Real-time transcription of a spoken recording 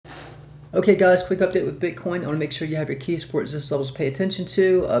Okay guys, quick update with Bitcoin. I want to make sure you have your key support resistance levels to pay attention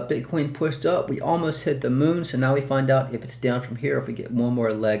to. Bitcoin pushed up. We almost hit the moon, so now we find out if it's down from here, if we get one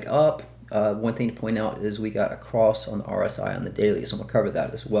more leg up. One thing to point out is we got a cross on the RSI on the daily, so I'm going to cover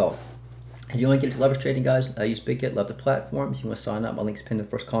that as well. If you want to get into leverage trading, guys, use BitGet, love the platform. If you want to sign up, my link's pinned in the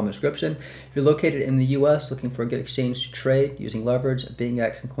first comment description. If you're located in the US looking for a good exchange to trade using leverage,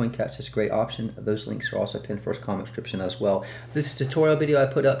 BingX and CoinCatch is a great option. Those links are also pinned in the first comment description as well. This is a tutorial video I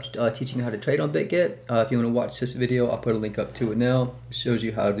put up teaching you how to trade on BitGet. If you want to watch this video, I'll put a link up to it now. It shows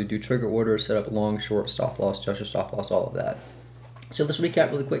you how to do trigger orders, set up long, short, stop loss, adjust your stop loss, all of that. So let's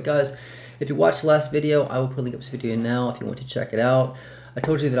recap really quick, guys. If you watched the last video, I will put a link up to this video now if you want to check it out. I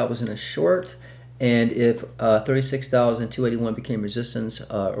told you that I was in a short, and if 36,281 became resistance,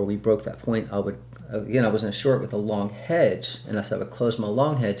 or we broke that point, I would, again, I was in a short with a long hedge, and I said I would close my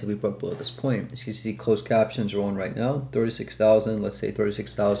long hedge if we broke below this point. As you can see, closed captions are on right now. 36,000, let's say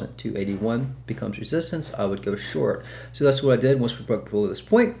 36,281 becomes resistance, I would go short. So that's what I did. Once we broke below this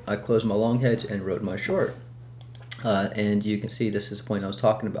point, I closed my long hedge and rode my short. And you can see this is the point I was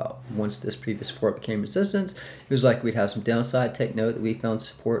talking about. Once this previous support became resistance, it was like we'd have some downside. Take note that we found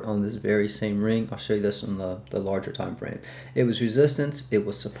support on this very same ring. I'll show you this on the larger time frame. It was resistance, it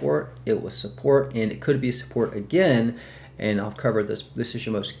was support, and it could be support again. And I'll cover this. This is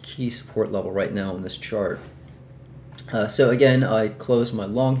your most key support level right now on this chart. So again, I closed my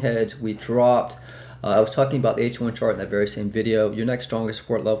long hedge. We dropped. I was talking about the H1 chart in that very same video. Your next strongest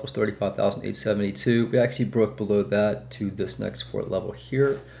support level is 35,872. We actually broke below that to this next support level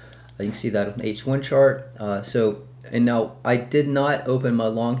here. You can see that on the H1 chart. And now I did not open my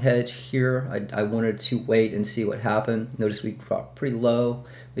long hedge here. I wanted to wait and see what happened. Notice we dropped pretty low.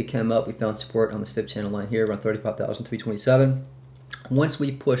 We came up, we found support on this 5th channel line here around 35,327. Once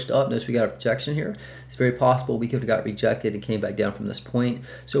we pushed up, notice we got a rejection here. It's very possible we could have got rejected and came back down from this point.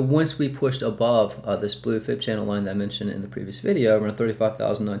 So once we pushed above this blue 5th channel line that I mentioned in the previous video, around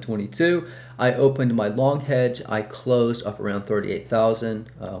 35,922, I opened my long hedge. I closed up around 38,000.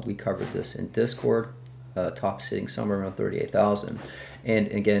 We covered this in Discord, top sitting somewhere around 38,000. And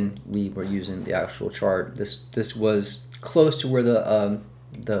again, we were using the actual chart. This was close to where the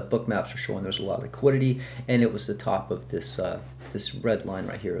book maps are showing there's a lot of liquidity, and it was the top of this this red line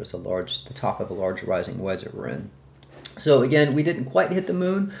right here. Is the top of a large rising wedge that we're in. So again, we didn't quite hit the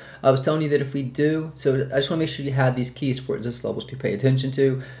moon. I was telling you that if we do, so I just want to make sure you have these key support resistance levels to pay attention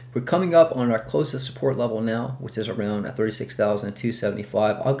to. We're coming up on our closest support level now, which is around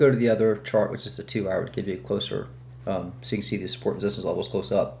 36,275. I'll go to the other chart, which is the 2-hour, to give you a closer, so you can see the support resistance levels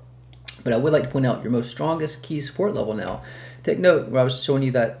close up. But I would like to point out your most strongest key support level now. Take note where I was showing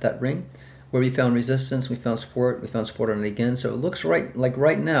you that ring, where we found resistance, we found support on it again. So it looks right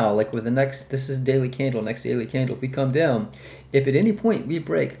now, like with the next, this is daily candle, next daily candle. If we come down, if at any point we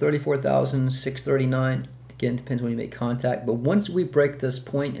break 34,639, again, depends when you make contact, but once we break this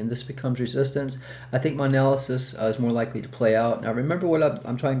point and this becomes resistance, I think my analysis is more likely to play out. Now remember what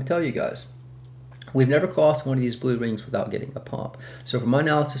I'm trying to tell you guys. We've never crossed one of these blue rings without getting a pump. So for my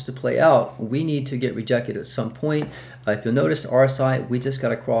analysis to play out, we need to get rejected at some point. If you'll notice, RSI, we just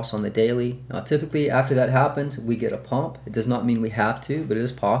got a cross on the daily. Now, typically, after that happens, we get a pump. It does not mean we have to, but it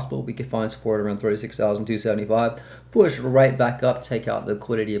is possible. We could find support around 36,275, push right back up, take out the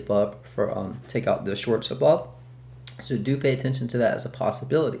liquidity above, take out the shorts above. So do pay attention to that as a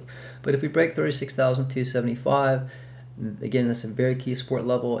possibility. But if we break 36,275, again, that's a very key support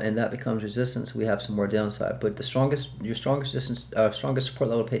level, and that becomes resistance. We have some more downside, but your strongest support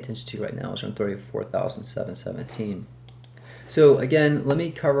level to pay attention to right now is around 34,717. So again, let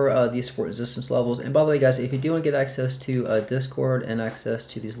me cover these support resistance levels. And by the way, guys, if you do want to get access to Discord and access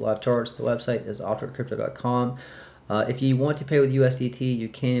to these live charts, the website is altercrypto.com. If you want to pay with USDT, you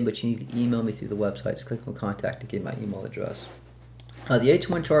can, but you need to email me through the website. Just click on contact to get my email address. The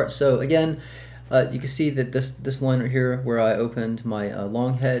H1 chart. So again, you can see that this line right here where I opened my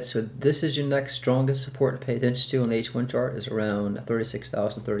long hedge, so this is your next strongest support to pay attention to on the H1 chart, is around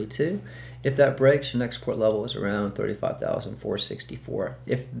 36,032. If that breaks, your next support level is around 35,464.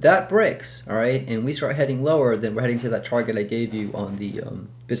 If that breaks, all right, and we start heading lower, then we're heading to that target I gave you on the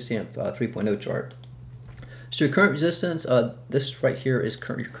Bitstamp 3.0 chart. So your current resistance, this right here is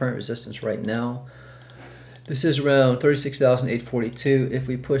your current resistance right now. This is around 36,842. If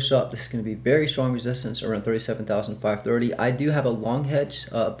we push up, this is going to be very strong resistance around 37,530. I do have a long hedge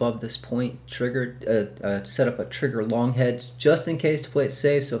above this point, triggered, set up a trigger long hedge just in case to play it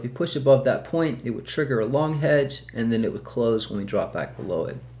safe. So if you push above that point, it would trigger a long hedge, and then it would close when we drop back below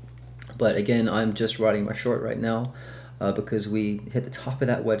it. But again, I'm just riding my short right now because we hit the top of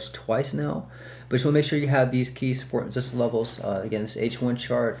that wedge twice now. But just want to make sure you have these key support and resistance levels. Again, this H1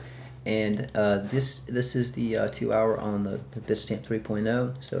 chart. And this is the 2 hour on the Bitstamp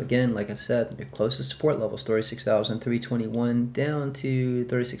 3.0. So again, like I said, your closest support level is 36,321 down to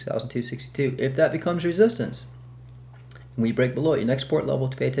 36,262. If that becomes resistance, when you break below it, your next support level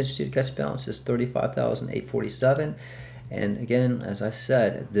to pay attention to catch balance is 35,847. And again, as I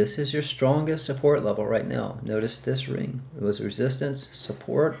said, this is your strongest support level right now. Notice this ring. It was resistance,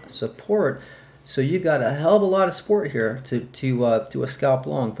 support, support. So you've got a hell of a lot of support here to a scalp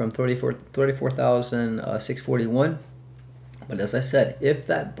long from 34,641. But as I said, if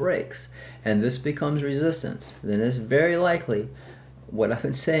that breaks and this becomes resistance, then it's very likely what I've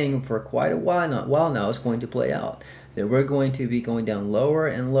been saying for quite a while now is going to play out. That we're going to be going down lower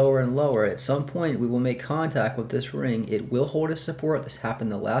and lower and lower. At some point, we will make contact with this ring. It will hold a support. This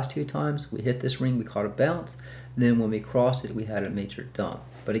happened the last 2 times. We hit this ring, we caught a bounce. Then when we crossed it, we had a major dump.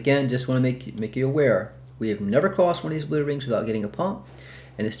 But again, just want to make you aware, we have never crossed one of these blue rings without getting a pump.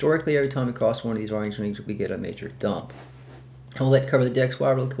 And historically, every time we cross one of these orange rings, we get a major dump. I'll let cover the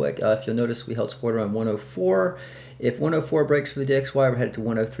DXY real quick. If you'll notice, we held support around 104. If 104 breaks for the DXY, we're headed to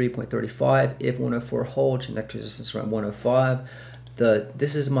 103.35. If 104 holds, your next resistance around 105.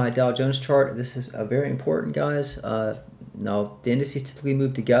 This is my Dow Jones chart. This is very important, guys. Now, the indices typically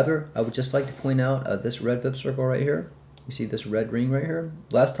move together. I would just like to point out this red VIP circle right here. You see this red ring right here?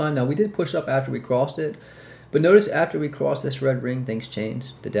 Last time, now we did push up after we crossed it. But notice after we crossed this red ring, things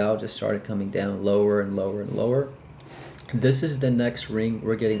changed. The Dow just started coming down lower and lower and lower. This is the next ring.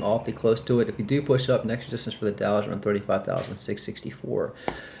 We're getting awfully close to it. If we do push up, next resistance for the Dow is around 35,664.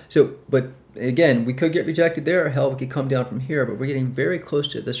 So, but again, we could get rejected there. Hell, we could come down from here, but we're getting very close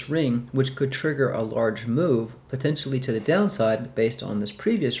to this ring, which could trigger a large move, potentially to the downside based on this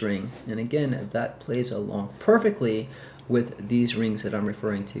previous ring. And again, that plays along perfectly with these rings that I'm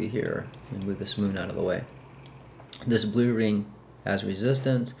referring to here. And move this moon out of the way. This blue ring has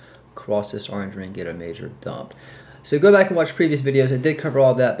resistance. Cross this orange ring, get a major dump. So go back and watch previous videos. I did cover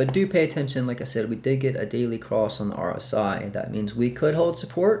all of that, but do pay attention. Like I said, we did get a daily cross on the RSI. That means we could hold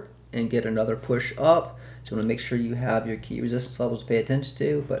support and get another push up. So you want to make sure you have your key resistance levels to pay attention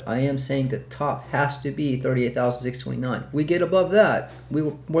to. But I am saying the top has to be 38,629. If we get above that, we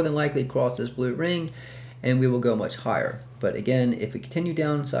will more than likely cross this blue ring and we will go much higher. But again, if we continue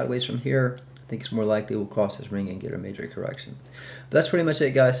down sideways from here, I think it's more likely we'll cross this ring and get a major correction. But that's pretty much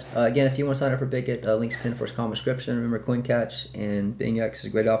it, guys. Again, if you want to sign up for Bigot, links pinned for comment description. Remember, CoinCatch and BingX is a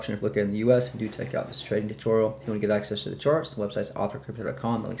great option if you're looking in the US. And do check out this trading tutorial. If you want to get access to the charts, the website's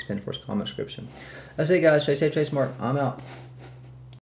authorcrypto.com. The links pinned for comment description. That's it, guys. Trade safe, trade smart. I'm out.